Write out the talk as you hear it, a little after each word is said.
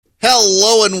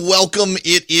Hello and welcome.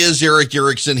 It is Eric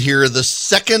Erickson here, the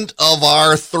second of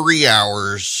our 3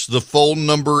 hours. The phone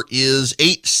number is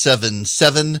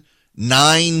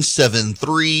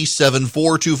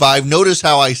 877-973-7425. Notice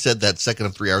how I said that second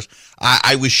of 3 hours.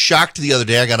 I was shocked the other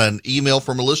day. I got an email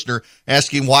from a listener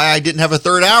asking why I didn't have a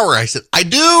third hour. I said, I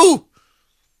do.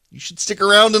 You should stick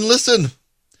around and listen.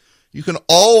 You can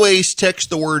always text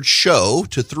the word show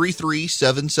to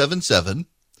 33777.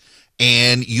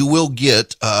 And you will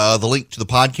get the link to the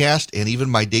podcast and even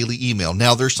my daily email.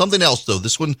 Now, there's something else, though.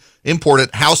 This one,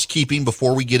 important, housekeeping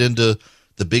before we get into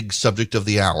the big subject of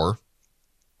the hour.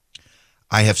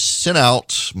 I have sent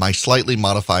out my slightly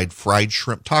modified fried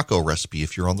shrimp taco recipe.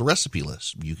 If you're on the recipe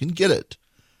list, you can get it.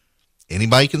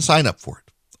 Anybody can sign up for it.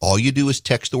 All you do is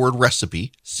text the word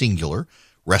recipe, singular,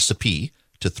 recipe,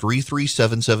 to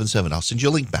 33777. I'll send you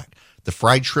a link back. The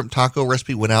fried shrimp taco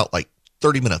recipe went out like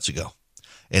 30 minutes ago.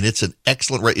 And it's an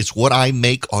excellent, it's what I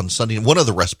make on Sunday. One of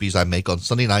the recipes I make on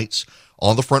Sunday nights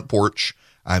on the front porch.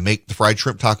 I make the fried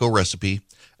shrimp taco recipe.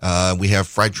 We have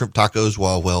fried shrimp tacos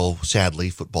while, well, sadly,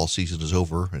 football season is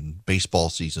over and baseball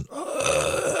season.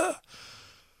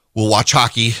 We'll watch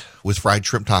hockey with fried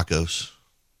shrimp tacos.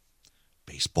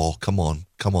 Baseball, come on,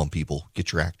 people,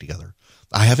 get your act together.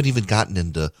 I haven't even gotten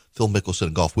into Phil Mickelson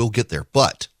and golf. We'll get there,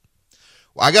 but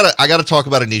I gotta talk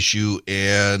about an issue,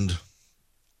 and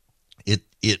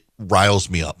it riles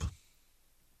me up.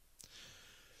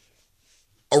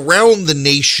 Around the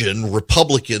nation,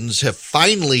 Republicans have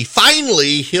finally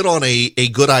hit on a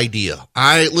good idea. When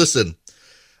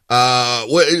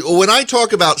I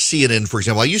talk about CNN, for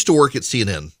example, I used to work at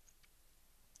CNN,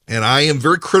 and I am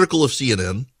very critical of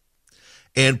CNN.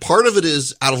 And part of it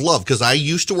is out of love, because I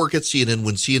used to work at CNN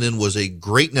when CNN was a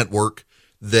great network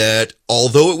that,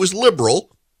 although it was liberal,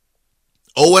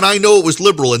 and I know it was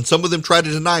liberal, and some of them tried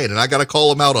to deny it, and I got to call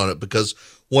them out on it, because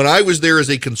when I was there as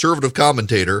a conservative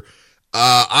commentator,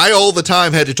 I all the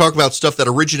time had to talk about stuff that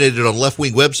originated on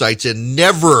left-wing websites and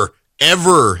never,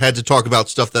 ever had to talk about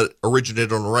stuff that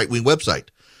originated on a right-wing website.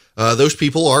 Those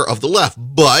people are of the left,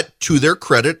 but to their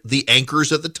credit, the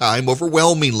anchors at the time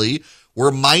overwhelmingly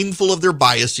were mindful of their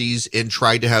biases and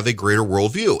tried to have a greater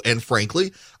worldview. And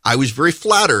frankly, I was very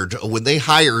flattered when they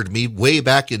hired me way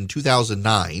back in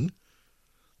 2009.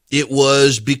 It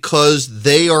was because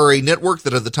they are a network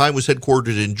that at the time was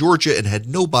headquartered in Georgia and had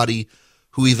nobody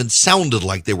who even sounded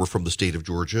like they were from the state of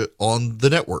Georgia on the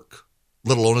network,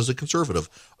 let alone as a conservative.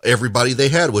 Everybody they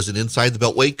had was an inside the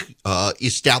beltway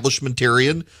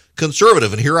establishmentarian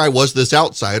conservative. And here I was, this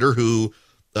outsider who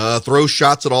throws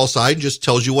shots at all sides and just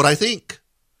tells you what I think.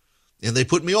 And they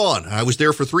put me on. I was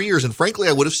there for 3 years, and frankly,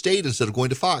 I would have stayed instead of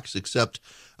going to Fox, except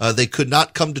they could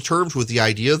not come to terms with the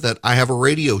idea that I have a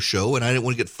radio show, and I didn't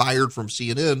want to get fired from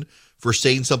CNN for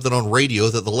saying something on radio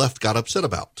that the left got upset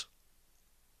about.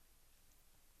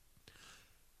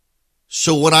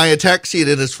 So when I attack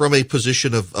CNN, it's from a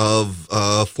position of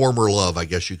former love, I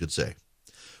guess you could say.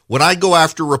 When I go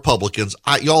after Republicans,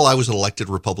 I was an elected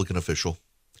Republican official.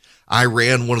 I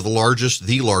ran one of the largest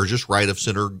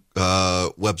right-of-center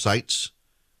websites,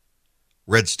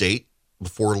 Red State,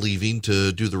 before leaving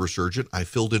to do the Resurgent. I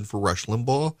filled in for Rush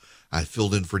Limbaugh. I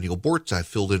filled in for Neil Bortz. I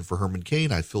filled in for Herman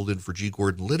Cain. I filled in for G.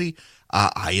 Gordon Liddy.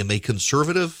 I am a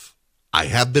conservative. I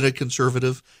have been a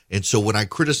conservative. And so when I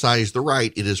criticize the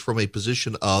right, it is from a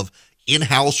position of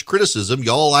in-house criticism.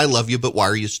 Y'all, I love you, but why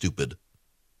are you stupid?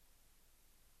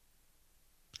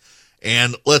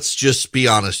 And let's just be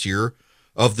honest here.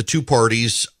 Of the two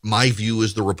parties, my view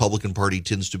is the Republican Party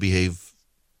tends to behave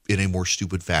in a more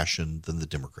stupid fashion than the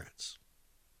Democrats.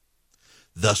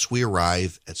 Thus, we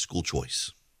arrive at school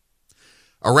choice.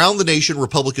 Around the nation,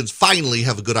 Republicans finally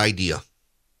have a good idea.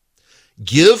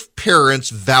 Give parents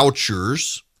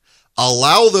vouchers,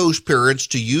 allow those parents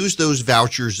to use those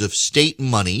vouchers of state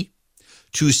money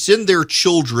to send their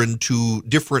children to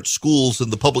different schools than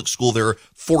the public school they're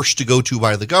forced to go to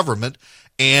by the government,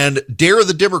 and dare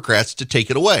the Democrats to take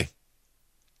it away.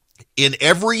 In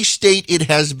every state it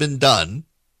has been done,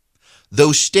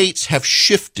 those states have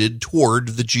shifted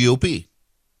toward the GOP.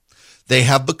 They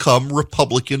have become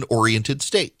Republican-oriented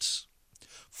states.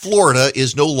 Florida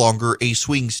is no longer a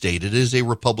swing state. It is a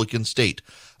Republican state.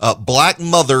 Black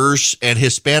mothers and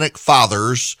Hispanic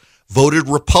fathers voted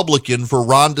Republican for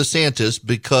Ron DeSantis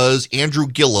because Andrew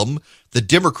Gillum, the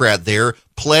Democrat there,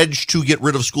 pledged to get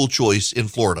rid of school choice in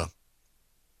Florida.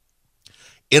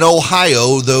 In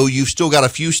Ohio, though you've still got a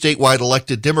few statewide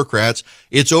elected Democrats,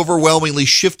 it's overwhelmingly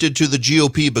shifted to the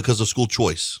GOP because of school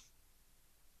choice.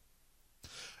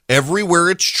 Everywhere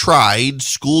it's tried,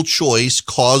 school choice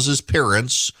causes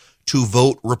parents to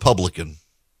vote Republican.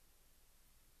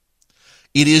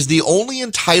 It is the only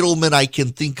entitlement I can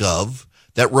think of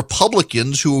that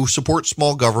Republicans who support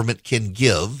small government can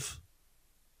give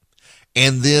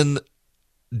and then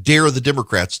dare the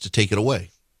Democrats to take it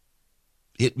away.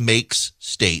 It makes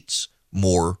states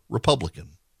more Republican.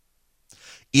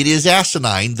 It is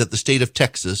asinine that the state of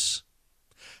Texas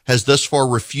has thus far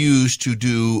refused to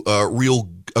do real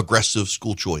aggressive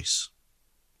school choice.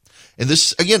 And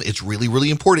this, again, it's really, really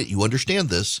important. You understand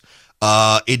this.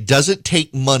 It doesn't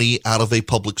take money out of a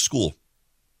public school.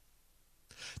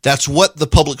 That's what the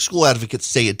public school advocates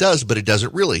say it does, but it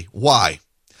doesn't really. Why?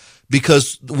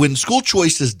 Because when school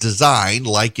choice is designed,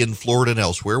 like in Florida and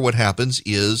elsewhere, what happens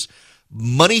is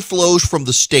money flows from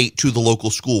the state to the local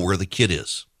school where the kid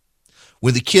is.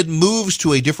 When the kid moves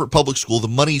to a different public school, the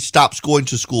money stops going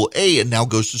to school A and now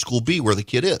goes to school B where the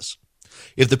kid is.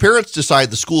 If the parents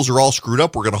decide the schools are all screwed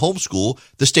up, we're going to homeschool,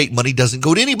 the state money doesn't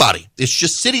go to anybody. It's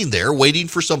just sitting there waiting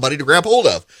for somebody to grab hold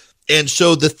of. And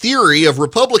so the theory of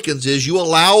Republicans is you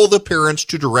allow the parents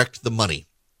to direct the money.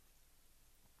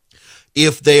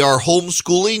 If they are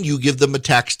homeschooling, you give them a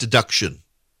tax deduction.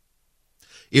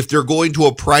 If they're going to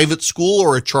a private school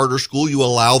or a charter school, you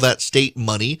allow that state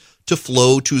money to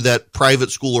flow to that private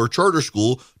school or charter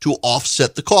school to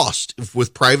offset the cost.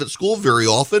 With private school, very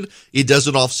often, it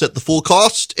doesn't offset the full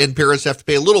cost, and parents have to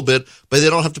pay a little bit, but they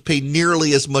don't have to pay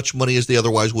nearly as much money as they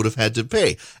otherwise would have had to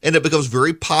pay. And it becomes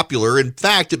very popular. In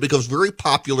fact, it becomes very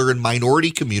popular in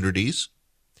minority communities,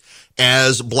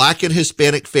 as Black and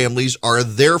Hispanic families are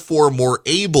therefore more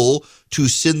able to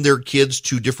send their kids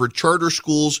to different charter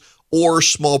schools or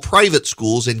small private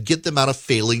schools and get them out of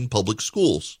failing public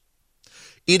schools.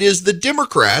 It is the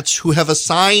Democrats who have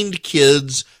assigned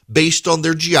kids based on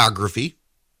their geography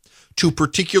to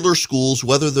particular schools,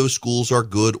 whether those schools are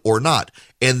good or not,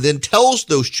 and then tells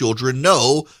those children,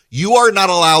 no, you are not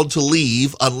allowed to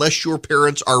leave unless your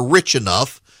parents are rich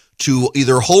enough to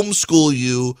either homeschool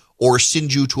you or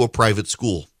send you to a private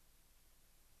school.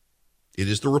 It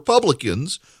is the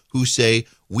Republicans who say,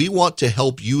 we want to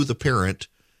help you, the parent,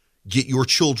 get your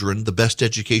children the best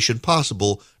education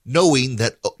possible, knowing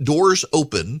that doors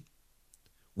open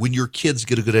when your kids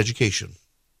get a good education.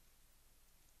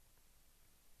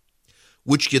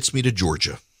 Which gets me to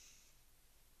Georgia,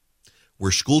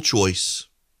 where school choice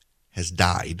has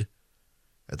died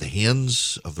at the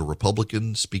hands of the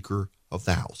Republican Speaker of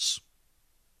the House,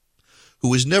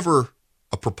 who is never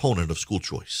a proponent of school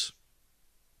choice,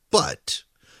 but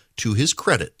to his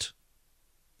credit,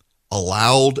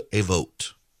 allowed a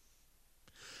vote.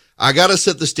 I got to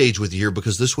set the stage with you here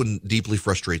because this one deeply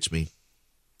frustrates me.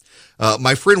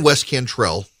 My friend Wes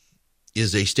Cantrell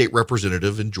is a state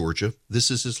representative in Georgia. This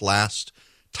is his last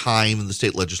time in the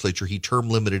state legislature. He term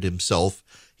limited himself.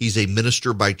 He's a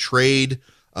minister by trade,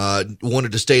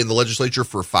 wanted to stay in the legislature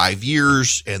for 5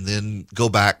 years and then go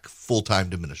back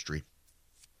full-time to ministry.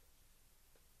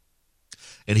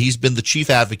 And he's been the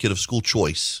chief advocate of school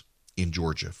choice in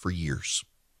Georgia for years.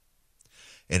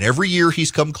 And every year he's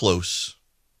come close.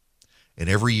 And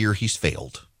every year he's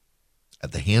failed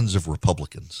at the hands of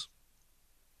Republicans.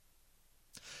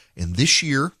 And this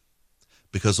year,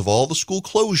 because of all the school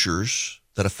closures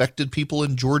that affected people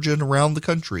in Georgia and around the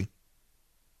country,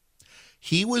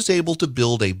 he was able to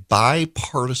build a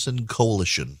bipartisan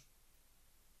coalition.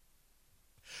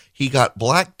 He got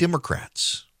Black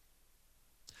Democrats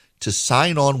to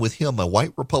sign on with him, a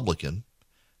white Republican,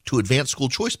 to advance school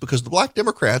choice because the Black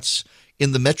Democrats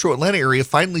in the metro Atlanta area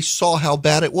finally saw how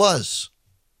bad it was.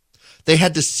 They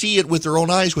had to see it with their own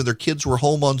eyes when their kids were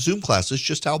home on Zoom classes,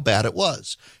 just how bad it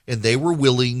was. And they were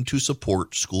willing to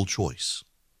support school choice.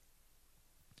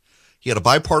 He had a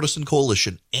bipartisan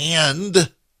coalition,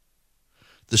 and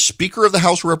the Speaker of the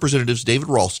House of Representatives, David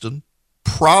Ralston,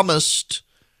 promised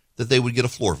that they would get a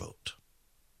floor vote,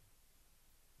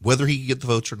 whether he could get the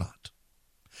votes or not.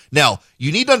 Now,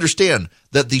 you need to understand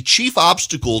that the chief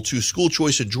obstacle to school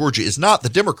choice in Georgia is not the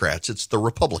Democrats, it's the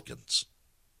Republicans.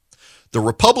 The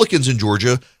Republicans in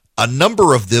Georgia, a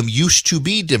number of them used to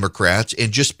be Democrats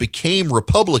and just became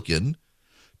Republican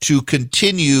to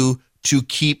continue to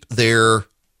keep their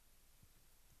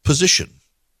position.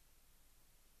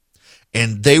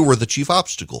 And they were the chief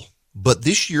obstacle. But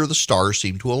this year, the stars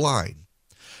seem to align.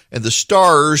 And the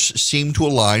stars seem to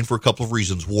align for a couple of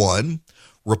reasons. One,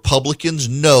 Republicans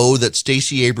know that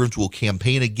Stacey Abrams will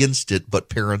campaign against it, but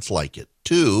parents like it.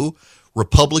 Two,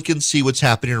 Republicans see what's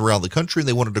happening around the country, and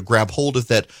they wanted to grab hold of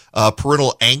that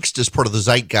parental angst as part of the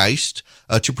zeitgeist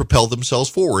to propel themselves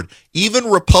forward. Even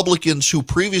Republicans who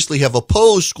previously have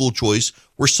opposed school choice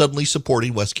were suddenly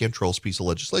supporting Wes Cantrell's piece of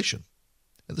legislation.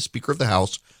 And the Speaker of the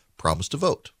House promised to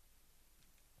vote.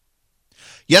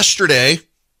 Yesterday,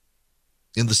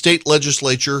 in the state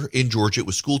legislature in Georgia, it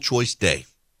was school choice day.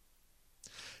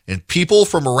 And people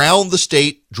from around the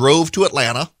state drove to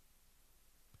Atlanta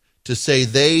to say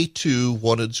they too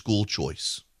wanted school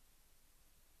choice.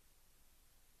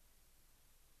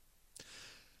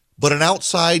 But an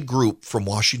outside group from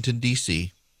Washington,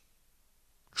 D.C.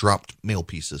 dropped mail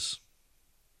pieces.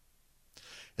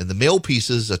 And the mail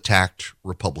pieces attacked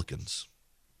Republicans.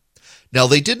 Now,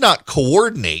 they did not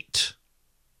coordinate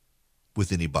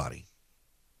with anybody.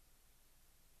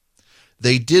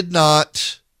 They did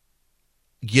not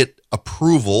get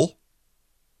approval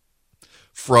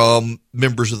from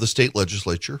members of the state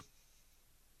legislature.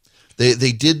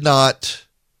 They did not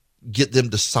get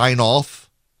them to sign off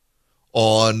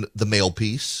on the mail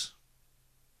piece.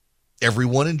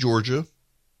 Everyone in Georgia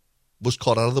was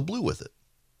caught out of the blue with it.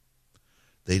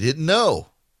 They didn't know.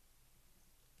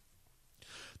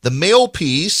 The mail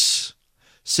piece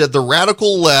said the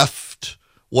radical left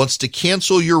wants to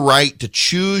cancel your right to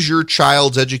choose your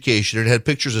child's education. It had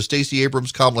pictures of Stacey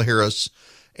Abrams, Kamala Harris,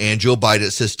 and Joe Biden.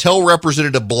 It says, tell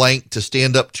Representative Blank to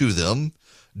stand up to them.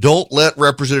 Don't let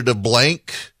Representative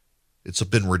Blank, it's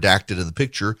been redacted in the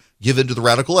picture, give in to the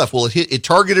radical left. Well, it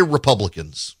targeted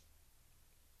Republicans.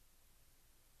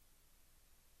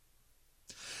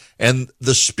 And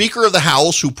the Speaker of the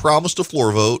House, who promised a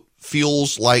floor vote,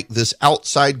 feels like this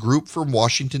outside group from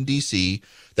Washington, D.C.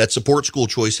 that supports school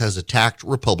choice has attacked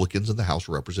Republicans in the House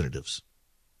of Representatives.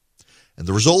 And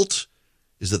the result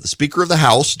is that the Speaker of the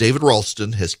House, David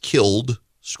Ralston, has killed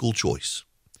school choice.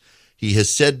 He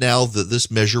has said now that this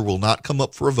measure will not come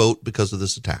up for a vote because of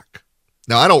this attack.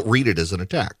 Now, I don't read it as an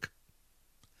attack,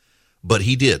 but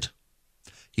he did.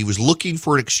 He was looking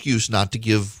for an excuse not to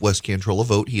give Wes Cantrell a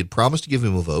vote. He had promised to give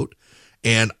him a vote.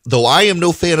 And though I am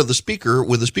no fan of the Speaker,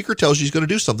 when the Speaker tells you he's going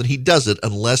to do something, he does it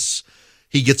unless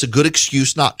he gets a good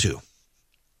excuse not to.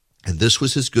 And this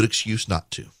was his good excuse not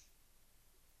to.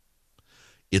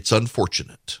 It's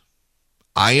unfortunate.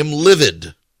 I am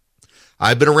livid.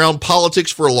 I've been around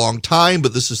politics for a long time,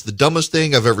 but this is the dumbest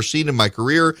thing I've ever seen in my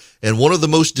career, and one of the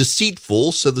most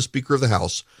deceitful, said the Speaker of the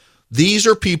House. These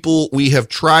are people we have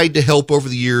tried to help over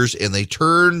the years, and they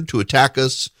turn to attack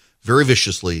us very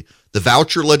viciously. The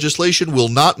voucher legislation will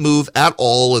not move at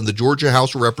all in the Georgia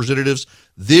House of Representatives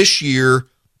this year,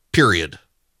 period.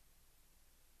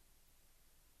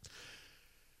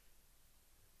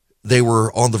 They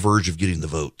were on the verge of getting the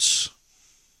votes.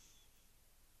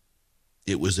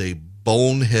 It was a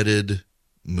boneheaded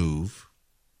move.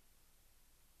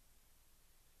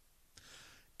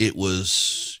 It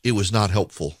was not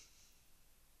helpful.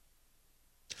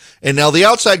 And now the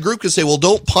outside group can say, well,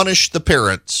 don't punish the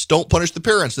parents. Don't punish the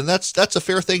parents. And that's a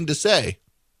fair thing to say.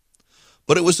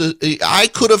 But I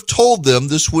could have told them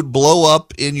this would blow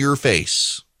up in your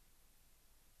face.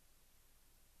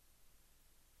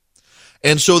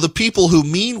 And so the people who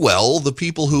mean well, the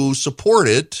people who support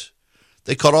it,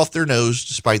 they cut off their nose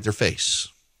to spite their face.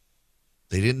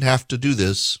 They didn't have to do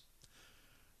this.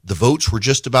 The votes were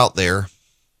just about there.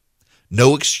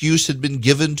 No excuse had been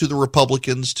given to the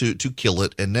Republicans to kill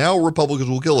it, and now Republicans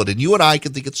will kill it. And you and I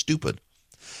can think it's stupid.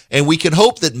 And we can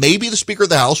hope that maybe the Speaker of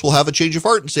the House will have a change of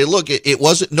heart and say, look, it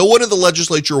wasn't, no one in the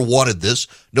legislature wanted this.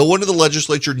 No one in the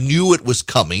legislature knew it was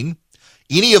coming.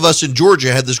 Any of us in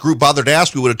Georgia, had this group bothered to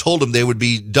ask, we would have told them they would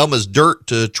be dumb as dirt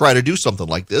to try to do something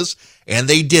like this. And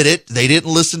they did it. They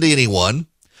didn't listen to anyone.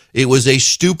 It was a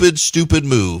stupid, stupid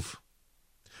move.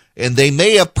 And they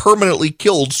may have permanently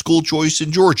killed school choice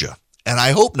in Georgia. And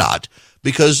I hope not,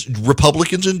 because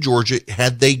Republicans in Georgia,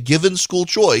 had they given school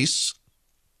choice,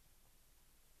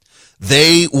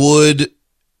 they would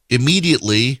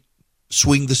immediately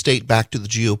swing the state back to the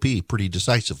GOP pretty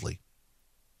decisively.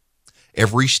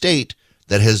 Every state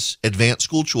that has advanced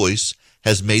school choice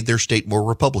has made their state more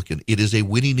Republican. It is a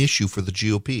winning issue for the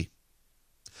GOP.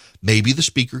 Maybe the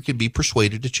Speaker can be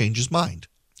persuaded to change his mind.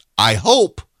 I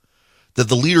hope that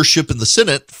the leadership in the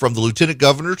Senate, from the lieutenant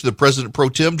governor to the president pro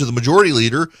tem to the majority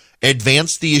leader,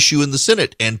 advance the issue in the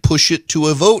Senate and push it to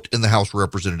a vote in the House of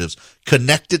Representatives.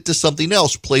 Connect it to something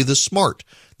else. Play this smart.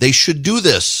 They should do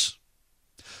this.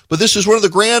 But this is one of the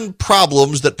grand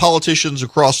problems that politicians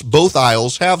across both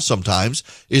aisles have sometimes,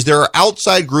 is there are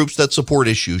outside groups that support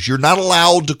issues. You're not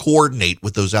allowed to coordinate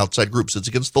with those outside groups. It's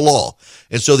against the law.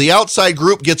 And so the outside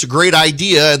group gets a great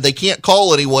idea, and they can't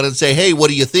call anyone and say, hey, what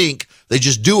do you think? They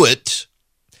just do it,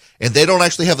 and they don't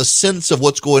actually have a sense of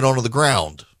what's going on the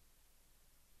ground.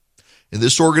 And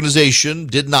this organization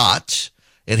did not,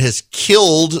 and has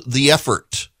killed the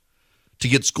effort to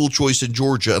get school choice in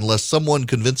Georgia unless someone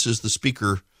convinces the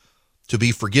Speaker to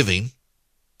be forgiving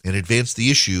and advance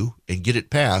the issue and get it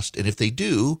passed. And if they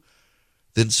do,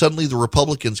 then suddenly the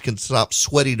Republicans can stop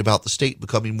sweating about the state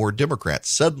becoming more Democrat.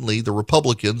 Suddenly the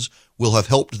Republicans will have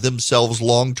helped themselves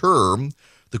long term.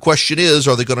 The question is,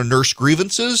 are they going to nurse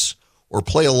grievances or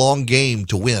play a long game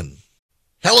to win?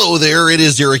 Hello there, it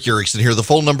is Eric Erickson here. The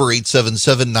phone number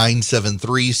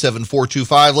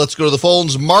 877-973-7425. Let's go to the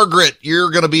phones. Margaret, you're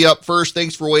going to be up first.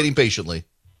 Thanks for waiting patiently.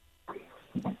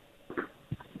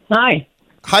 Hi.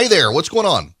 Hi there. What's going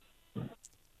on?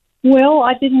 Well,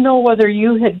 I didn't know whether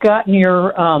you had gotten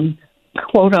your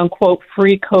quote-unquote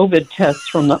free COVID tests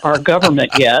from our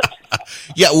government yet.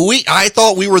 Yeah, I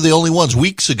thought we were the only ones.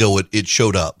 Weeks ago it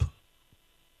showed up.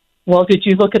 Well, did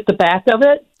you look at the back of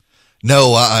it?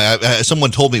 No, someone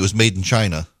told me it was made in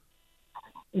China.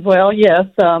 Well, yes,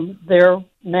 they're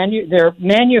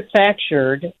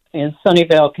manufactured in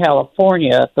Sunnyvale,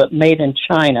 California, but made in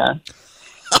China.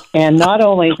 And not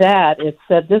only that, it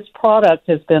said this product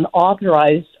has been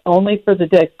authorized only for the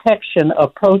detection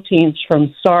of proteins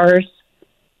from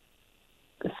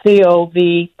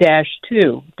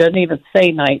SARS-CoV-2. Doesn't even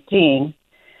say 19,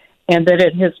 and that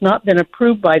it has not been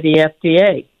approved by the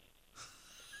FDA.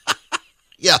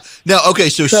 Yeah. Now, okay,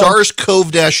 so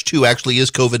SARS-CoV-2 actually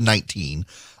is COVID-19.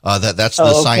 That's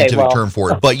the scientific term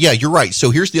for it. But yeah, you're right.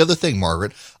 So here's the other thing,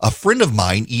 Margaret. A friend of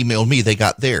mine emailed me. They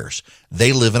got theirs.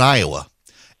 They live in Iowa.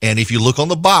 And if you look on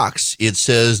the box, it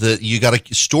says that you got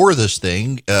to store this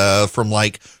thing from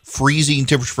like freezing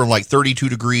temperature from like 32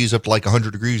 degrees up to like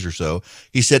 100 degrees or so.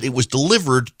 He said it was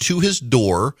delivered to his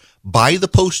door by the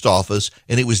post office,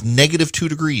 and it was -2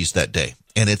 degrees that day.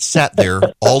 And it sat there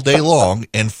all day long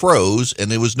and froze,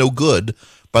 and it was no good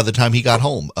by the time he got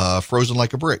home, frozen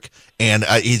like a brick. And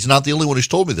he's not the only one who's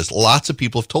told me this. Lots of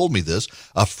people have told me this.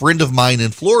 A friend of mine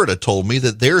in Florida told me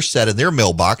that theirs sat in their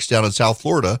mailbox down in South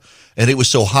Florida, and it was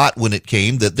so hot when it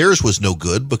came that theirs was no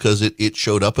good because it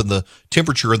showed up and the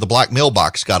temperature in the black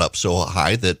mailbox got up so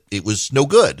high that it was no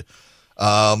good.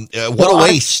 What a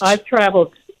waste. I have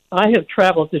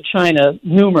traveled to China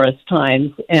numerous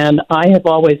times, and I have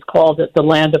always called it the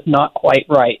land of not quite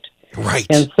right. Right.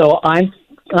 And so I'm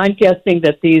guessing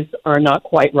that these are not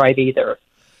quite right either.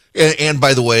 And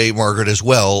by the way, Margaret, as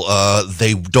well,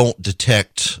 they don't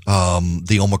detect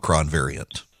the Omicron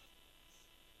variant.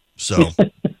 So,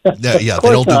 yeah,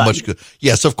 they don't do much good.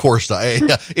 Yes, of course not.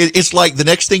 It's like the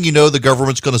next thing you know, the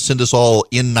government's going to send us all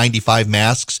N95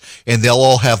 masks, and they'll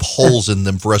all have holes in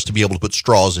them for us to be able to put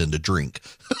straws in to drink.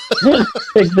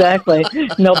 Exactly. And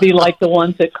they'll be like the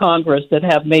ones at Congress that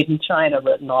have "Made in China"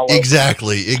 written all over.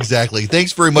 Exactly.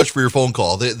 Thanks very much for your phone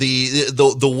call.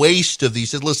 The waste of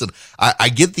these. Listen, I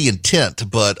get the intent,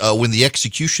 but when the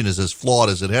execution is as flawed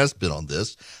as it has been on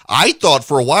this, I thought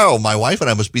for a while my wife and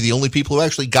I must be the only people who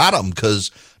actually got them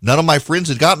because none of my friends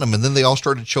had gotten them, and then they all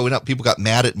started showing up. People got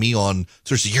mad at me on,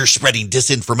 you're spreading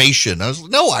disinformation. I was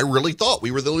like, no, I really thought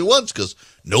we were the only ones because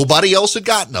nobody else had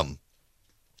gotten them.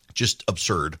 Just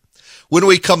absurd. When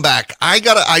we come back,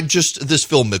 this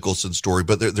Phil Mickelson story,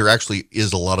 but there actually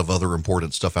is a lot of other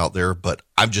important stuff out there, but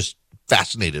I'm just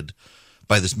fascinated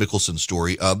by this Mickelson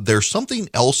story. There's something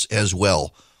else as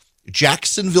well.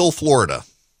 Jacksonville, Florida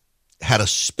had a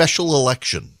special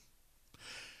election.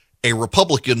 A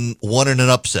Republican won in an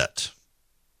upset.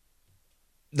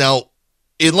 Now,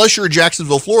 unless you're in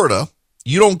Jacksonville, Florida,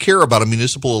 you don't care about a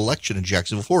municipal election in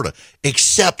Jacksonville, Florida,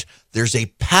 except there's a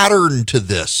pattern to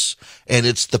this, and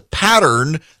it's the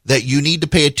pattern that you need to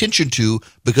pay attention to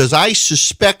because I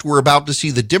suspect we're about to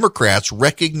see the Democrats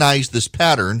recognize this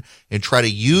pattern and try to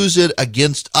use it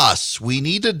against us. We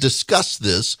need to discuss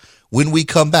this when we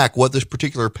come back, what this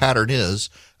particular pattern is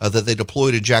that they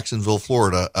deployed in Jacksonville,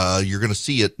 Florida. You're going to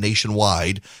see it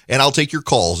nationwide, and I'll take your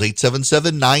calls,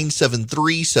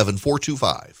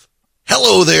 877-973-7425.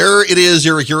 Hello there, it is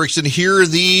Eric Erickson here.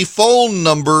 The phone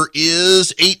number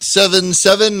is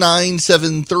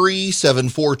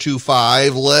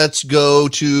 877-973-7425. Let's go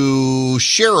to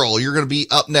Cheryl. You're going to be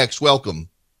up next. Welcome.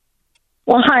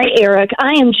 Well, hi, Eric.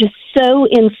 I am just so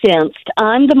incensed.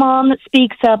 I'm the mom that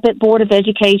speaks up at Board of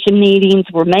Education meetings.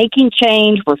 We're making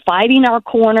change. We're fighting our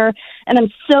corner. And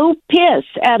I'm so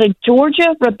pissed at a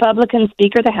Georgia Republican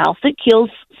Speaker of the House that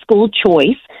kills school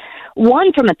choice.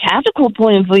 One, from a tactical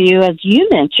point of view, as you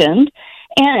mentioned,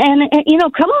 and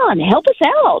come on, help us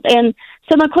out. And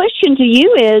so my question to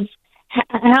you is,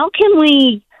 how can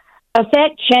we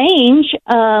affect change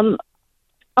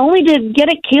only to get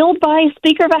it killed by a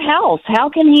Speaker of a House? How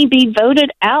can he be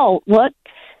voted out? What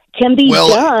can be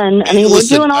done? I mean, we're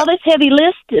doing all this heavy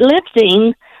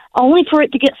lifting only for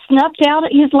it to get snuffed out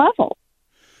at his level.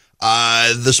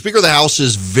 The Speaker of the House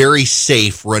is very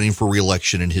safe running for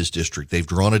re-election in his district. They've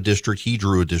drawn a district. He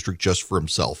drew a district just for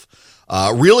himself.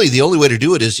 Really, the only way to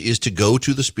do it is to go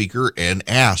to the Speaker and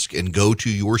ask, and go to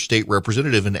your state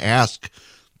representative and ask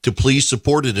to please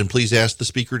support it, and please ask the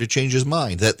Speaker to change his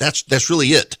mind. That's really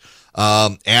it.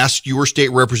 Ask your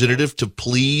state representative to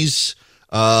please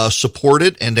support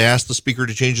it, and ask the Speaker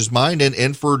to change his mind,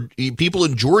 and for people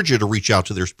in Georgia to reach out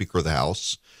to their Speaker of the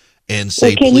House and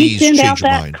say, can please you send change out your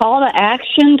that mind. call to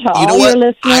action to all what?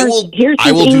 your listeners? Here's I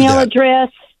his will do email that. address.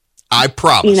 I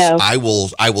promise. You know, I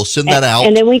will send that out,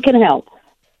 and then we can help.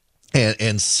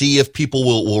 and see if people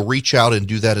will reach out and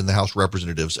do that in the House of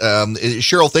Representatives.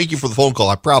 Cheryl, thank you for the phone call.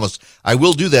 I promise I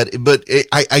will do that. But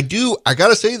I got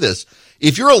to say this.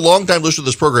 If you're a longtime listener to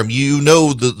this program, you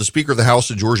know the Speaker of the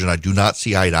House in Georgia and I do not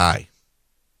see eye to eye.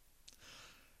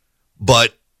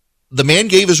 But the man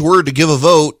gave his word to give a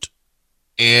vote,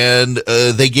 and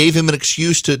they gave him an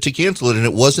excuse to cancel it, and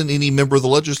it wasn't any member of the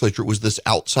legislature. It was this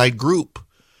outside group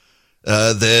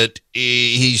that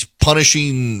he's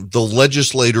punishing the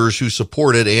legislators who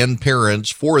support it and parents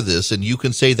for this, and you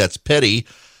can say that's petty,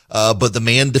 but the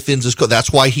man defends his code.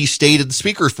 That's why he stayed the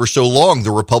Speaker for so long. The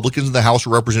Republicans in the House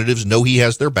of Representatives know he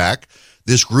has their back.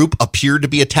 This group appeared to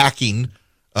be attacking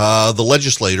the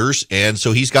legislators, and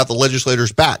so he's got the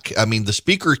legislators back. I mean, the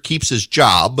Speaker keeps his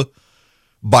job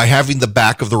by having the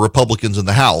back of the Republicans in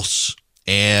the House.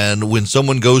 And when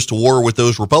someone goes to war with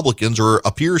those Republicans, or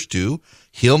appears to,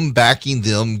 him backing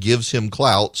them gives him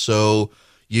clout. So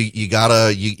you gotta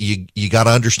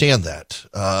understand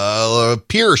that.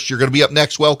 Pierce, you're going to be up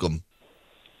next. Welcome.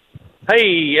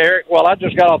 Hey, Eric. Well, I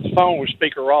just got off the phone with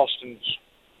Speaker Ralston's,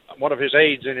 one of his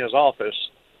aides in his office,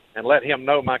 and let him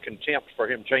know my contempt for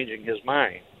him changing his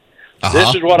mind.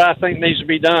 This is what I think needs to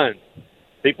be done.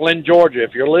 People in Georgia,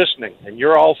 if you're listening and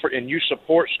you're all for, and you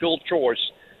support school choice,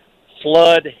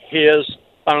 flood his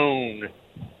phone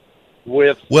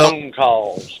with phone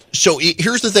calls. So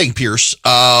here's the thing, Pierce.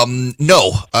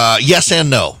 No. Yes and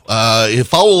no.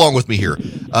 Follow along with me here.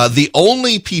 The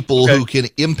only people who can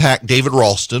impact David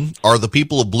Ralston are the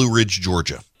people of Blue Ridge,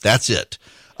 Georgia. That's it.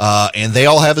 And they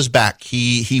all have his back.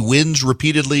 He wins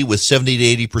repeatedly with 70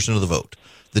 to 80% of the vote.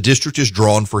 The district is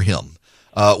drawn for him.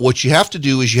 What you have to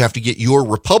do is you have to get your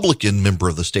Republican member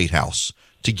of the state house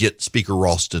to get Speaker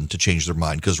Ralston to change their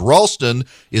mind, because Ralston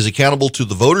is accountable to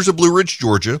the voters of Blue Ridge,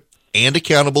 Georgia, and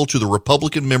accountable to the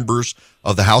Republican members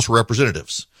of the House of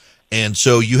Representatives. And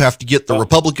so you have to get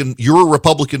your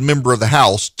Republican member of the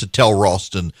House to tell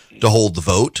Ralston to hold the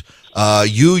vote.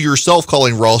 You yourself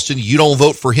calling Ralston, you don't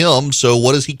vote for him, so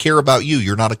what does he care about you?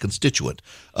 You're not a constituent.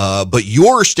 But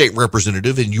your state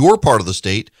representative in your part of the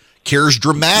state cares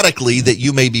dramatically that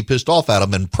you may be pissed off at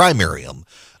him and primary him.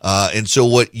 And so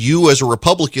what you as a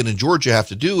Republican in Georgia have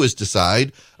to do is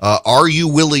decide, are you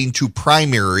willing to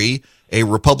primary a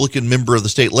Republican member of the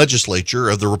state legislature,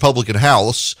 of the Republican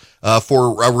House,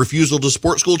 for a refusal to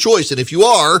support school choice? And if you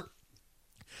are,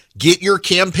 get your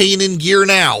campaign in gear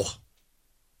now.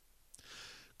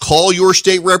 Call your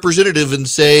state representative and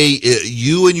say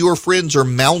you and your friends are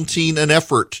mounting an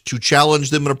effort to challenge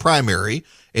them in a primary,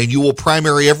 and you will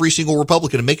primary every single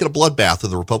Republican and make it a bloodbath in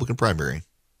the Republican primary.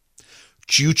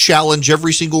 You challenge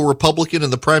every single Republican in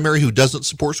the primary who doesn't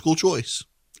support school choice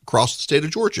across the state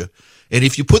of Georgia. And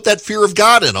if you put that fear of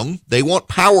God in them, they want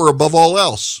power above all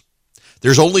else.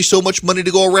 There's only so much money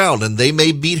to go around, and they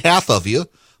may beat half of you,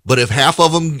 but if half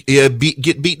of them get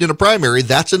beaten in a primary,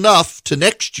 that's enough to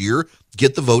next year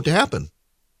get the vote to happen.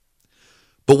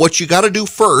 But what you got to do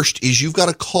first is you've got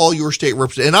to call your state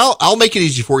representative. And I'll make it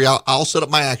easy for you. I'll set up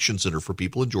my action center for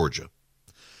people in Georgia.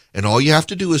 And all you have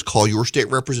to do is call your state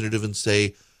representative and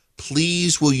say,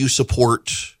 please, will you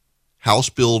support House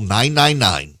Bill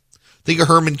 999? Think of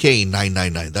Herman Cain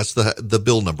 999. That's the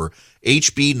bill number,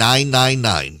 HB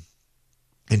 999.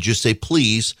 And just say,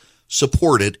 please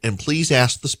support it. And please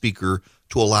ask the Speaker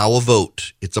to allow a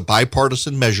vote. It's a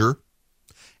bipartisan measure,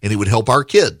 and it would help our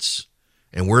kids.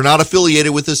 And we're not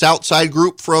affiliated with this outside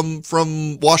group from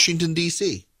Washington,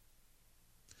 D.C.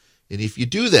 And if you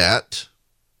do that,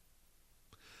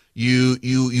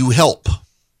 you help.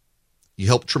 You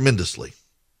help tremendously.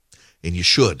 And you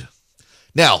should.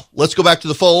 Now, let's go back to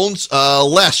the phones.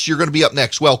 Les, you're going to be up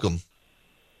next. Welcome.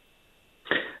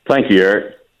 Thank you,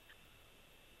 Eric.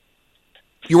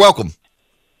 You're welcome.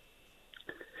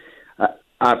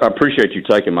 I appreciate you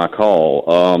taking my call.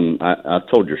 I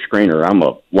told your screener I'm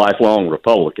a lifelong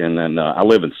Republican, and I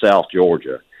live in South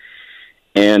Georgia.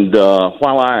 And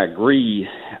while I agree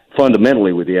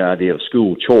fundamentally with the idea of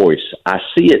school choice, I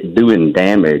see it doing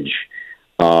damage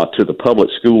to the public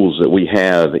schools that we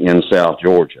have in South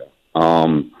Georgia.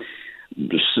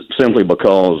 simply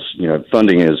because,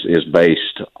 funding is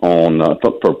based on,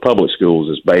 for public schools,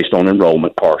 is based on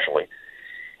enrollment partially.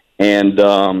 And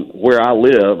where I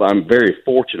live, I'm very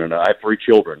fortunate. I have 3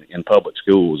 children in public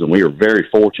schools, and we are very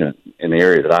fortunate in the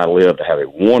area that I live to have a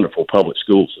wonderful public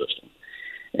school system.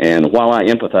 And while I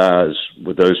empathize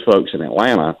with those folks in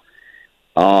Atlanta,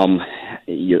 I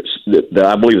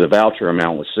believe the voucher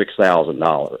amount was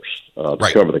 $6,000 to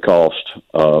cover the cost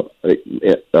of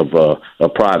a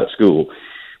private school,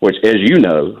 which, as you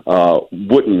know,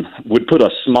 would put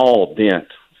a small dent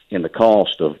in the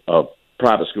cost of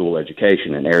private school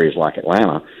education in areas like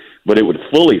Atlanta, but it would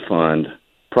fully fund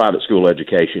private school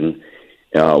education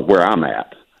where I'm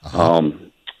at.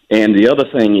 And the other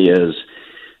thing is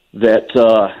that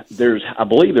I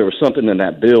believe there was something in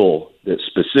that bill that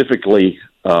specifically,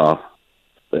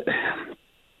 with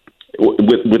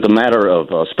the matter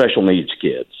of special needs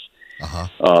kids,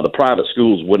 the private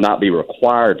schools would not be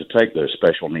required to take those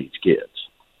special needs kids.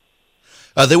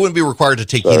 They wouldn't be required to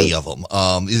take any of them.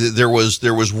 There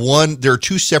are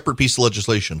 2 separate pieces of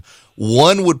legislation.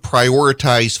 One would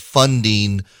prioritize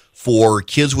funding for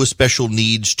kids with special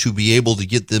needs to be able to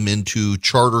get them into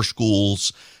charter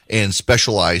schools and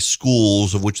specialized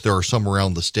schools, of which there are some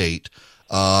around the state,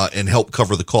 and help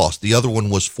cover the cost. The other one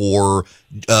was for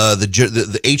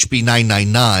the HB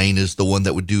 999 is the one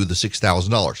that would do the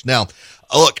 $6,000. Now,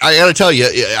 look, I got to tell you,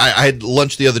 I had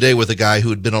lunch the other day with a guy who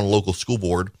had been on a local school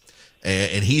board,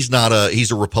 and he's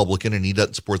a Republican, and he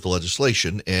doesn't support the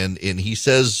legislation, and he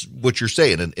says what you're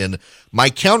saying. And my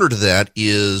counter to that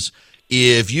is,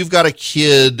 if you've got a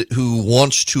kid who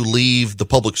wants to leave the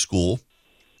public school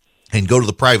and go to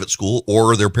the private school,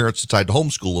 or their parents decide to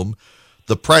homeschool them,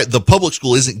 the public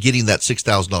school isn't getting that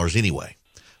 $6,000 anyway.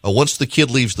 Once the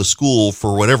kid leaves the school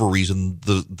for whatever reason,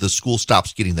 the school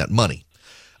stops getting that money.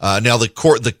 Now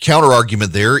the counter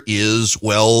argument there is,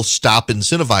 well, stop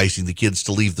incentivizing the kids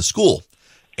to leave the school.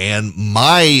 And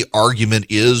my argument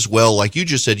is, well, like you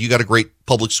just said, you got a great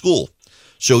public school.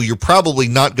 So you're probably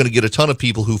not going to get a ton of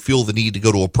people who feel the need to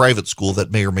go to a private school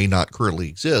that may or may not currently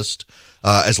exist,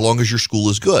 as long as your school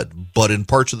is good. But in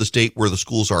parts of the state where the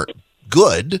schools aren't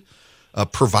good,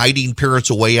 providing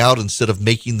parents a way out instead of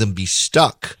making them be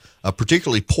stuck,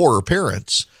 particularly poorer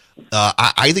parents,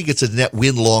 I think it's a net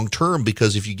win long term,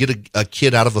 because if you get a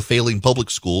kid out of a failing public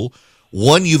school,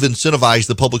 1, you've incentivized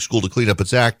the public school to clean up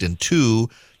its act, and 2,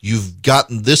 you've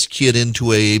gotten this kid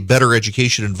into a better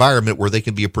education environment where they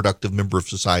can be a productive member of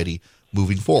society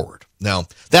moving forward. Now,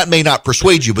 that may not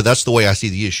persuade you, but that's the way I see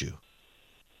the issue.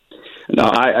 No,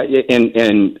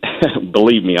 and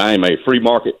believe me, I am a free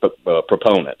market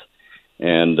proponent,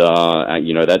 and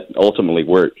that ultimately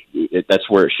that's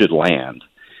where it should land.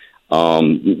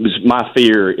 My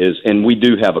fear is, and we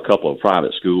do have a couple of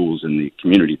private schools in the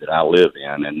community that I live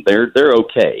in, and they're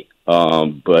okay.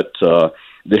 But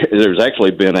there's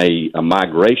actually been a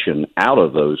migration out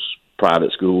of those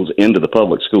private schools into the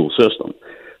public school system.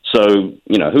 So,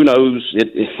 who knows?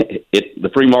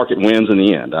 The free market wins in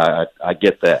the end. I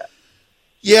get that.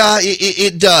 Yeah,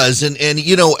 it does. And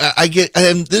I get,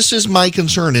 and this is my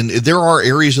concern. And there are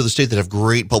areas of the state that have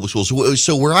great public schools.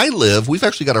 So where I live, we've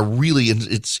actually got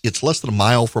it's less than a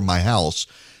mile from my house,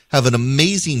 have an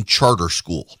amazing charter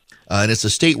school. And it's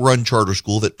a state-run charter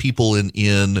school that people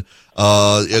in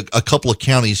a couple of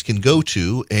counties can go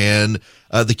to, and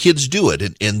the kids do it.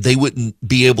 And they wouldn't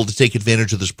be able to take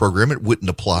advantage of this program. It wouldn't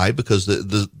apply because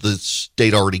the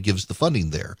state already gives the funding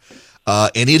there.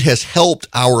 And it has helped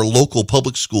our local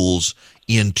public schools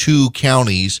in 2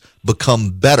 counties become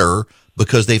better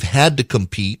because they've had to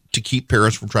compete to keep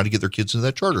parents from trying to get their kids into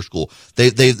that charter school.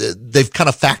 They've kind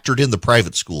of factored in the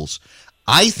private schools.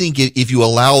 I think if you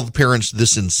allow the parents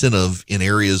this incentive in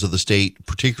areas of the state,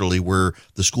 particularly where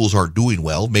the schools aren't doing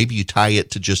well, maybe you tie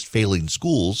it to just failing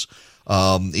schools.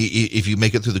 If you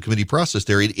make it through the committee process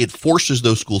there, it forces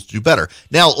those schools to do better.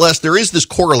 Now, Les, there is this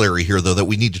corollary here, though, that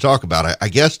we need to talk about. I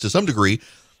guess to some degree,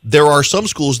 there are some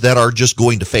schools that are just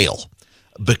going to fail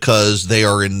because they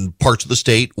are in parts of the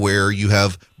state where you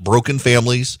have broken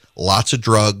families, lots of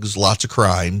drugs, lots of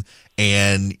crime,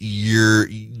 and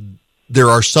there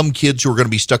are some kids who are going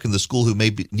to be stuck in the school who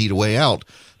may need a way out.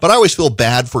 But I always feel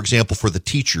bad, for example, for the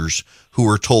teachers who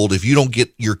are told if you don't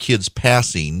get your kids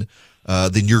passing,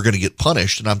 then you're going to get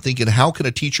punished. And I'm thinking, how can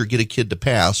a teacher get a kid to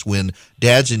pass when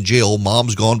dad's in jail,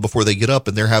 mom's gone before they get up,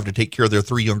 and they're having to take care of their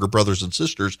 3 younger brothers and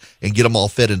sisters and get them all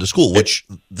fed into school, which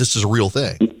this is a real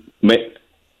thing.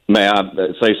 May I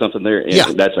say something there?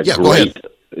 Yeah. That's a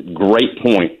great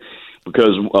point,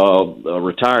 because a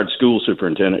retired school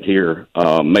superintendent here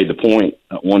made the point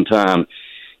at one time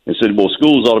and said, well,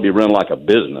 schools ought to be run like a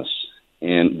business.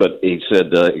 but he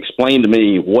said, explain to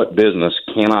me what business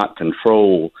cannot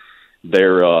control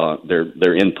their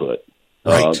input.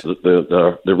 Right.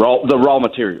 The raw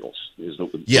materials is the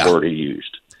word he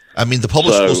used. I mean, the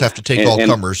public schools have to take all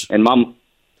comers. And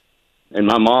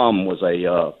my mom was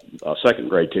a second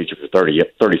grade teacher for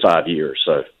 35 years.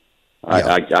 So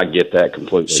I get that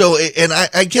completely. So, and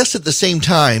I guess at the same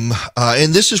time,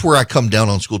 and this is where I come down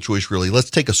on school choice, really.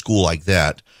 Let's take a school like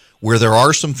that, where there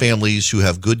are some families who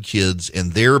have good kids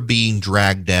and they're being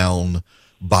dragged down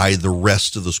by the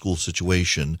rest of the school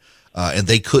situation. And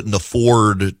they couldn't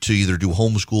afford to either do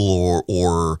homeschool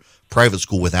or private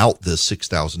school without this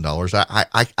 $6,000.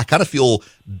 I kind of feel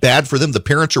bad for them. The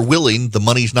parents are willing, the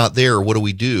money's not there. What do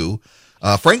we do?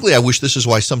 Frankly, I wish this is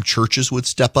why some churches would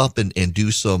step up and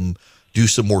do some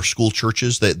more school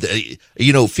churches. That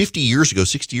 50 years ago,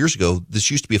 60 years ago, this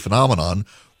used to be a phenomenon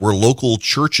where local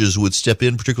churches would step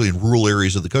in, particularly in rural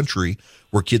areas of the country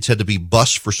where kids had to be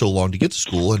bused for so long to get to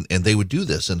school, and they would do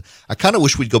this. And I kind of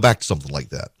wish we'd go back to something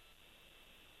like that.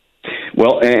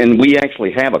 Well, and we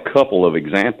actually have a couple of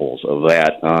examples of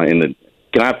that can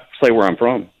I say where I'm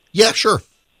from? Yeah, sure.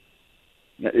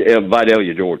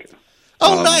 Vidalia, Georgia.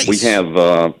 Oh, nice. We have,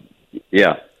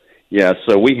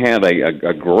 so we have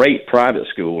a great private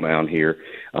school down here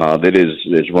that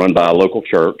is run by a local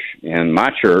church, and my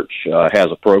church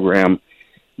has a program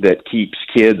that keeps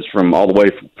kids from all the way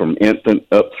from infant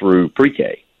up through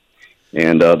pre-K,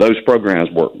 and those programs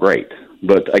work great.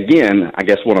 But again, I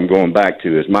guess what I'm going back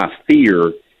to is my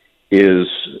fear is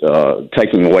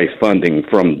taking away funding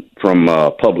from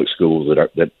public schools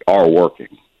that are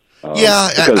working. They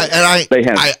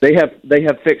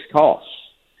have fixed costs.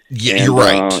 Yeah, and, you're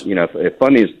right. If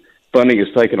funding is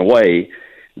taken away,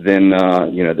 then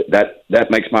that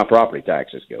makes my property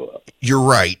taxes go up. You're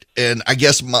right, and I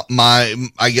guess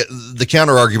I get the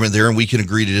counter argument there, and we can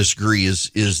agree to disagree.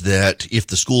 Is that if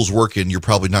the school's working, you're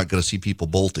probably not going to see people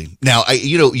bolting. Now,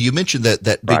 you mentioned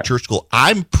that big church school.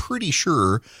 I'm pretty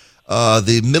sure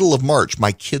the middle of March,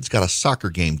 my kid's got a soccer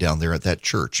game down there at that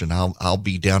church, and I'll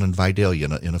be down in Vidalia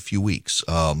in a few weeks.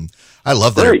 I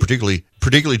love that,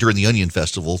 particularly during the Onion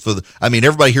Festival.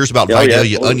 Everybody hears about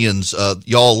Vidalia onions.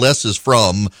 Y'all, Les is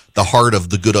from the heart of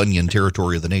the good onion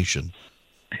territory of the nation.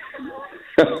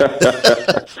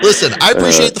 Listen, I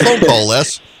appreciate the phone call,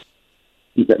 Les.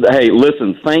 Hey,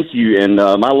 listen, thank you. And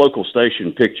my local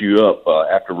station picked you up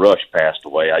after Rush passed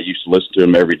away. I used to listen to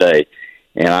him every day,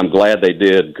 and I'm glad they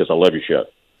did because I love your show.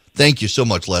 Thank you so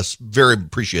much, Les. Very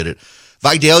appreciate it.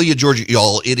 Vidalia, Georgia,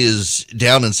 y'all, it is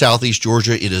down in southeast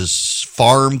Georgia. It is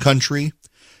farm country,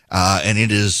 and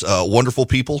it is wonderful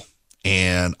people.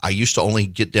 And I used to only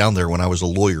get down there when I was a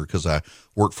lawyer because I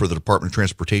worked for the Department of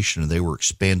Transportation, and they were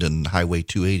expanding Highway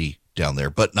 280 down there.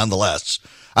 But nonetheless,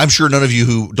 I'm sure none of you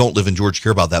who don't live in Georgia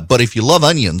care about that. But if you love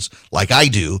onions like I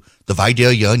do, the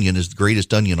Vidalia onion is the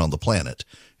greatest onion on the planet.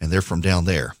 And they're from down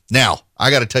there. Now, I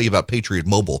got to tell you about Patriot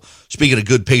Mobile. Speaking of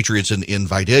good patriots in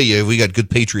Vidalia, we got good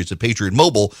patriots at Patriot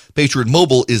Mobile. Patriot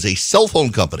Mobile is a cell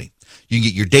phone company. You can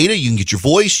get your data, you can get your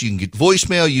voice, you can get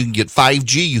voicemail, you can get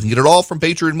 5G, you can get it all from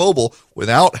Patriot Mobile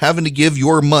without having to give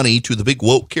your money to the big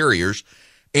woke carriers.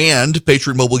 And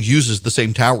Patriot Mobile uses the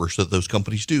same towers that those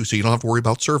companies do, so you don't have to worry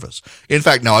about service. In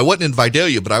fact, now I wasn't in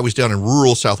Vidalia, but I was down in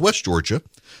rural southwest Georgia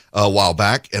a while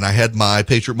back, and I had my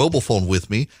Patriot Mobile phone with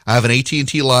me. I have an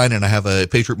AT&T line, and I have a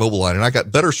Patriot Mobile line, and I got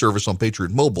better service on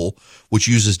Patriot Mobile, which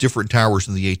uses different towers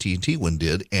than the AT&T one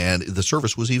did, and the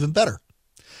service was even better.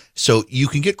 So you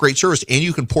can get great service, and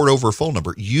you can port over a phone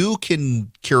number. You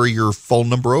can carry your phone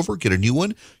number over, get a new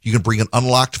one. You can bring an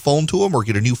unlocked phone to them or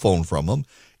get a new phone from them.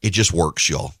 It just works,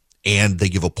 y'all. And they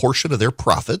give a portion of their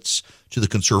profits to the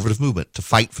conservative movement, to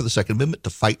fight for the Second Amendment, to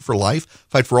fight for life,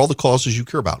 fight for all the causes you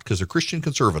care about, because they're Christian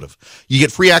conservative. You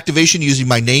get free activation using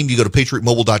my name. You go to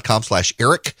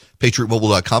patriotmobile.com/Eric,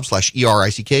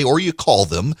 patriotmobile.com/ERICK, or you call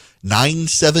them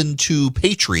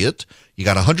 972-PATRIOT. You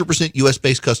got 100%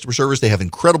 U.S.-based customer service. They have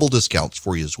incredible discounts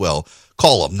for you as well.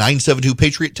 Call them,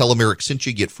 972-PATRIOT. Tell them Eric sent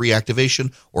you. Get free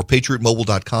activation, or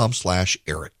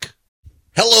patriotmobile.com/Eric.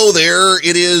 Hello there.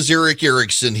 It is Eric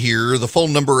Erickson here. The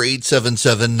phone number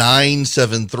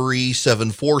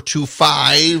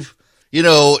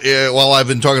 877-973-7425. While I've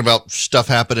been talking about stuff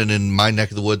happening in my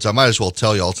neck of the woods, I might as well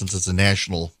tell y'all since it's a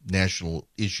national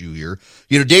issue here.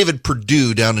 David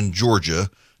Perdue down in Georgia,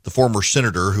 the former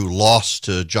senator who lost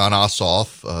to John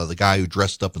Ossoff, the guy who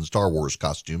dressed up in Star Wars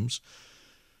costumes.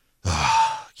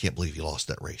 Can't believe he lost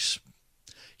that race.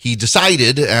 He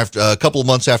decided, after a couple of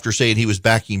months after saying he was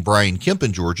backing Brian Kemp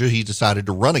in Georgia, he decided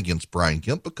to run against Brian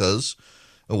Kemp because,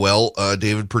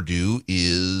 David Perdue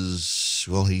is,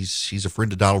 he's a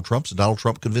friend of Donald Trump's, and Donald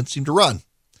Trump convinced him to run.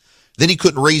 Then he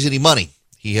couldn't raise any money.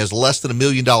 He has less than $1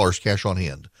 million cash on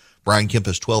hand. Brian Kemp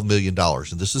has $12 million.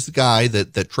 And this is the guy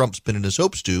that Trump's pinning his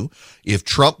hopes to. If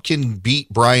Trump can beat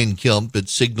Brian Kemp, it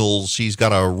signals he's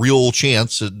got a real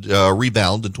chance at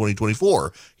rebound in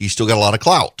 2024. He's still got a lot of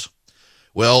clout.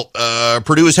 Well,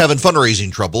 Perdue is having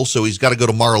fundraising trouble, so he's got to go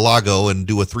to Mar-a-Lago and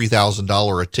do a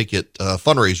 $3,000 a ticket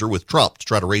fundraiser with Trump to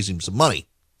try to raise him some money.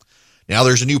 Now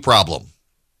there's a new problem.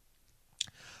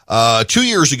 2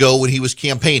 years ago when he was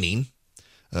campaigning,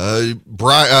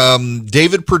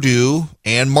 David Perdue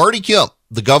and Marty Kemp,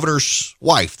 the governor's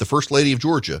wife, the first lady of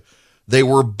Georgia, they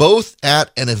were both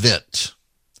at an event.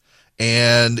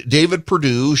 And David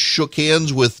Perdue shook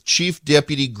hands with Chief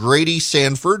Deputy Grady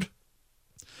Sanford,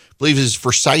 I believe is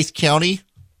Forsyth County,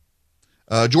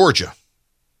 Georgia.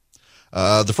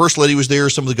 The first lady was there.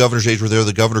 Some of the governor's aides were there.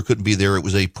 The governor couldn't be there. It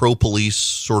was a pro-police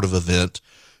sort of event.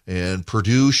 And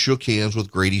Perdue shook hands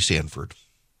with Grady Sanford.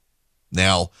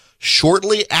 Now,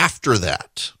 shortly after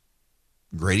that,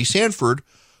 Grady Sanford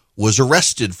was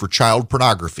arrested for child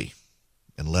pornography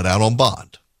and let out on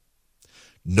bond.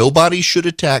 Nobody should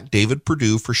attack David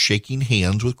Perdue for shaking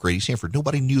hands with Grady Sanford.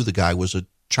 Nobody knew the guy was a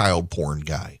child porn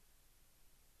guy.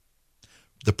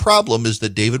 The problem is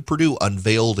that David Perdue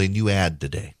unveiled a new ad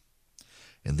today.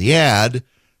 And the ad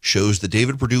shows that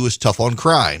David Perdue is tough on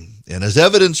crime. And as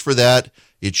evidence for that,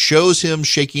 it shows him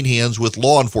shaking hands with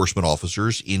law enforcement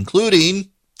officers, including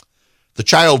the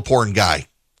child porn guy,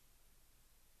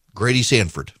 Grady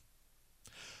Sanford.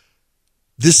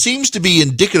 This seems to be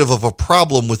indicative of a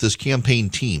problem with this campaign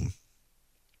team.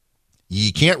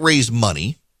 You can't raise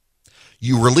money.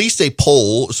 You release a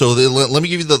poll. So let me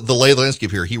give you the lay of the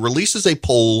landscape here. He releases a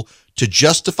poll to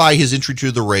justify his entry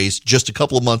to the race just a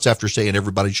couple of months after saying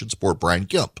everybody should support Brian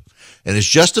Kemp. And his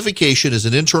justification is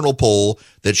an internal poll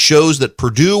that shows that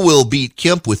Perdue will beat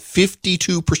Kemp with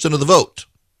 52% of the vote.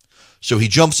 So he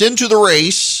jumps into the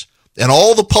race, and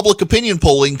all the public opinion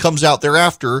polling comes out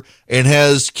thereafter and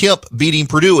has Kemp beating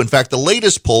Perdue. In fact, the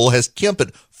latest poll has Kemp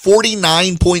at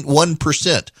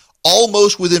 49.1%,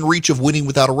 almost within reach of winning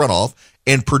without a runoff,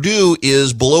 and Perdue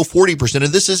is below 40%.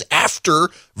 And this is after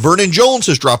Vernon Jones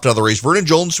has dropped out of the race. Vernon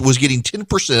Jones was getting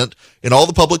 10% in all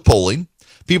the public polling.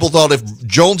 People thought if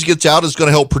Jones gets out, it's going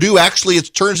to help Perdue. Actually,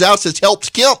 it turns out it's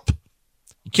helped Kemp.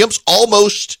 Kemp's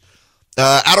almost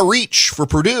out of reach for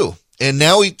Perdue. And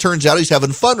now it turns out he's having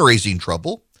fundraising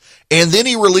trouble. And then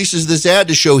he releases this ad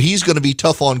to show he's going to be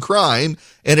tough on crime.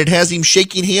 And it has him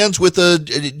shaking hands with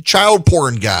a child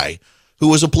porn guy who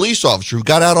was a police officer who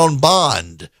got out on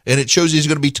bond. And it shows he's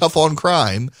going to be tough on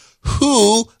crime.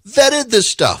 Who vetted this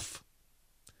stuff?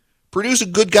 Perdue's a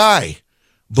good guy.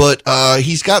 But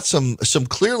he's got some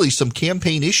clearly some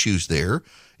campaign issues there.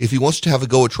 If he wants to have a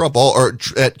go at Trump or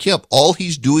at Kemp, all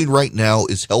he's doing right now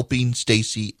is helping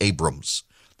Stacey Abrams.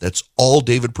 That's all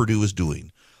David Perdue is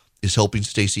doing, is helping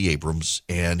Stacey Abrams,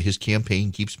 and his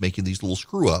campaign keeps making these little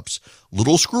screw-ups.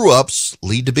 Little screw-ups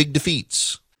lead to big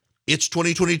defeats. It's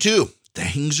 2022.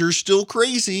 Things are still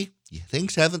crazy.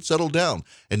 Things haven't settled down.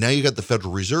 And now you got the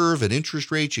Federal Reserve and interest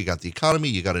rates. You got the economy.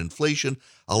 You got inflation.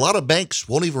 A lot of banks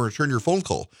won't even return your phone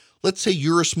call. Let's say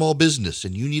you're a small business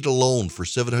and you need a loan for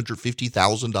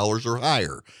 $750,000 or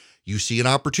higher. You see an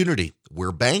opportunity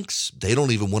where banks, they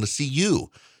don't even want to see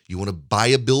you. You want to buy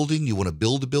a building, you want to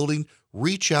build a building,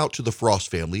 reach out to the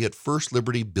Frost family at First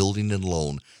Liberty Building and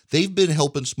Loan. They've been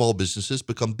helping small businesses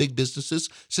become big businesses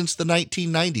since the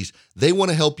 1990s. They want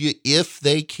to help you if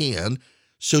they can.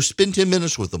 So spend 10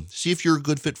 minutes with them. See if you're a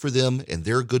good fit for them and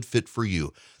they're a good fit for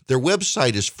you. Their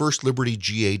website is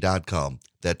firstlibertyga.com.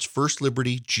 That's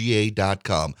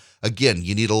firstlibertyga.com. Again,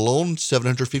 you need a loan,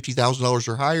 $750,000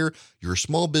 or higher. You're a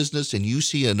small business and you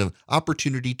see an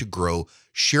opportunity to grow.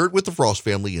 Share it with the Frost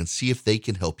family and see if they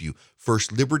can help you.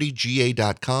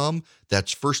 Firstlibertyga.com.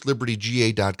 That's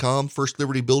firstlibertyga.com. First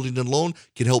Liberty Building and Loan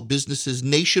can help businesses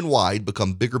nationwide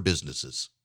become bigger businesses.